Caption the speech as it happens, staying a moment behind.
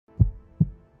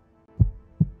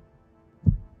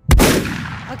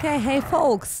Okay, hey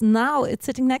folks, now it's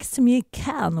sitting next to me,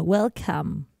 Ken.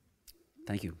 Welcome.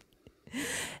 Thank you.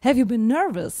 Have you been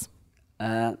nervous?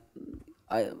 Not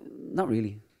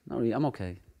really. Not really. I'm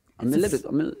okay. I'm a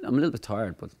little bit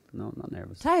tired, but no, not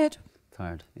nervous. Tired?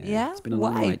 Tired. Yeah. Yeah? It's been a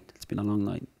long Why? night. It's been a long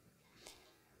night.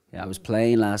 Yeah, I was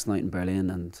playing last night in Berlin,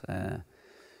 and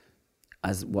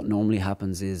as what normally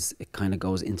happens is it kind of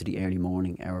goes into the early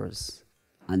morning hours,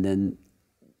 and then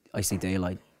I see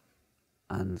daylight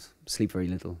and sleep very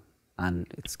little, and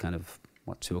it's kind of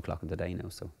 2 o'clock in the day now.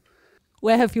 So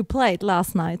Where have you played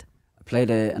last night? I played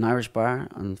an Irish bar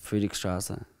on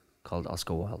Friedrichstraße called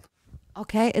Oscar Wilde.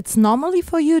 Okay, it's normally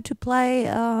for you to play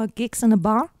gigs in a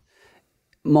bar?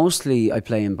 Mostly I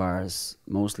play in bars,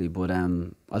 but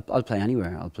I'll play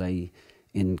anywhere. I'll play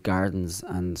in gardens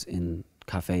and in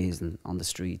cafes and on the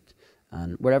street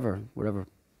and wherever.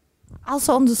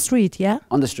 Also on the street, yeah?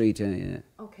 On the street, yeah.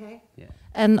 Okay. Yeah.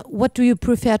 And what do you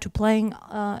prefer, to playing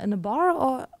in a bar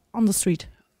or on the street?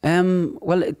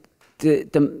 Well,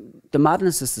 the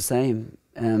madness is the same.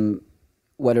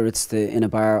 Whether it's in a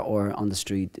bar or on the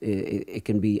street, it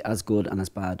can be as good and as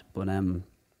bad. But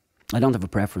I don't have a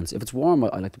preference. If it's warm,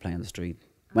 I like to play on the street.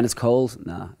 When it's cold,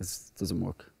 nah, it doesn't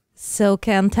work. So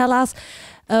Ken, tell us,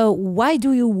 why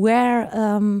do you wear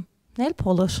nail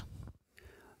polish?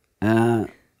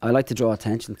 I like to draw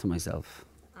attention to myself.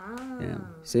 Yeah.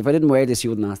 So if I didn't wear this, you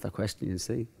wouldn't ask that question, you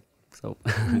see. So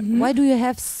Why do you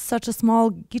have such a small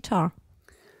guitar?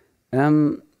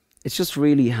 It's just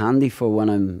really handy for when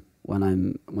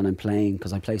I'm playing,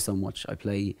 because I play so much. I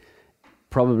play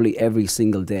probably every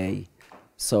single day.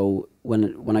 So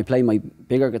when I play my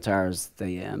bigger guitars,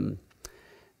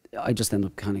 I just end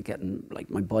up kind of getting, like,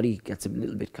 my body gets a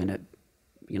little bit kind of,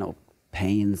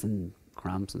 pains and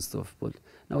cramps and stuff. But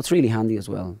no, it's really handy as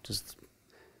well. Just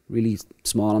really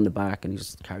small on the back, and you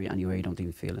just carry it anywhere. You don't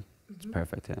even feel it. It's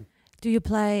perfect. Yeah. Do you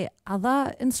play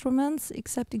other instruments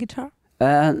except the guitar?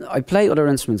 I play other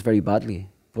instruments very badly,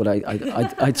 but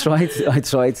I try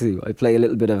to. I play a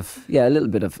little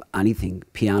bit of anything,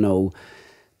 piano,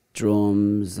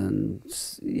 drums, and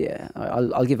yeah,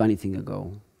 I'll give anything a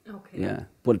go. Okay. Yeah,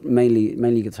 but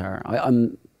mainly guitar.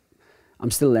 I'm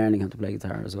still learning how to play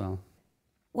guitar as well.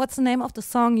 What's the name of the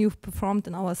song you've performed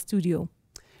in our studio?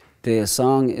 The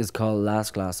song is called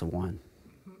 "Last Glass of Wine."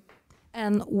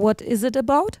 And what is it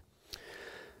about?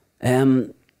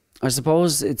 I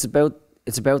suppose it's about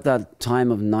that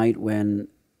time of night when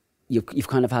you've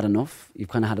kind of had enough. You've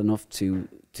kind of had enough to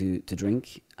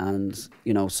drink, and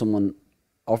someone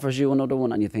offers you another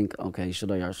one, and you think, okay, should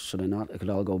I or should I not? It could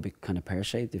all go be kind of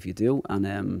pear-shaped if you do,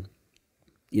 and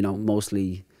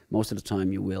most of the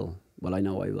time you will. Well, I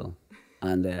know I will,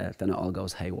 and then it all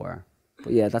goes haywire.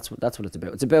 But yeah, that's what it's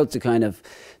about. It's about to kind of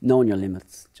knowing your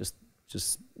limits, just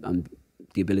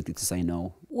the ability to say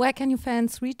no. Where can your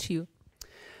fans reach you?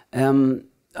 I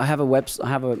have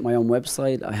my own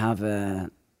website. I have a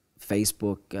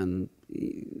Facebook and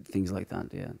things like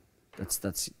that. Yeah, that's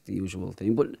the usual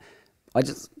thing. But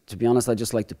to be honest, I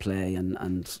just like to play,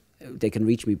 and they can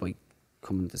reach me by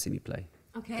coming to see me play.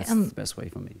 Okay, that's the best way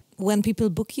for me. When people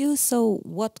book you, so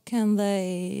what can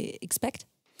they expect?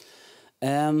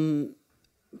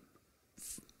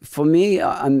 For me,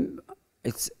 I'm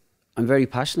very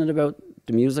passionate about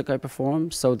the music I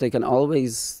perform, so they can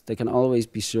always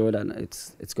be sure that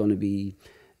it's going to be,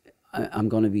 I'm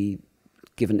going to be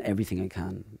giving everything I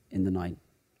can in the night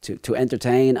to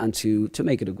entertain and to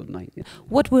make it a good night. Yeah.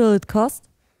 What will it cost?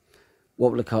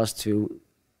 What will it cost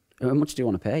how much do you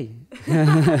want to pay?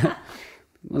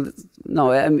 Well,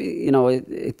 no,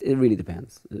 it really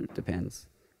depends. It depends.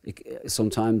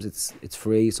 Sometimes it's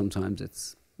free. Sometimes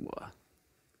it's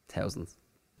thousands.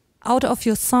 Out of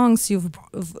your songs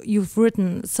you've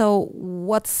written, so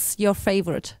what's your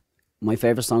favorite? My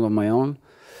favorite song of my own.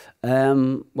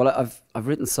 Well, I've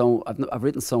written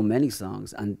so many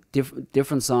songs, and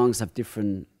different songs have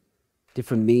different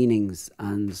meanings,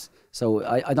 and so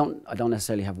I don't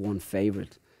necessarily have one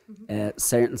favorite.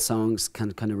 Certain songs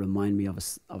can kind of remind me of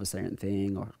a certain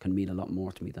thing, or can mean a lot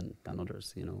more to me than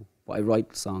others. But I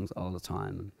write songs all the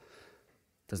time. And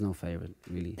there's no favorite,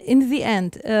 really. In the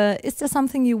end, is there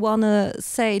something you want to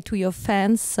say to your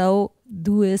fans? So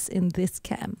do this in this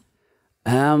camp.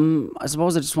 I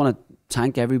suppose I just want to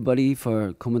thank everybody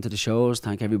for coming to the shows.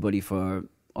 Thank everybody for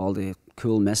all the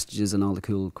cool messages and all the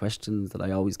cool questions that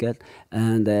I always get.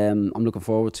 And I'm looking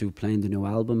forward to playing the new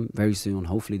album very soon,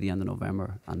 hopefully the end of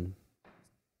November, and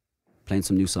playing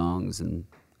some new songs and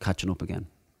catching up again.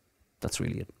 That's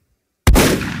really it.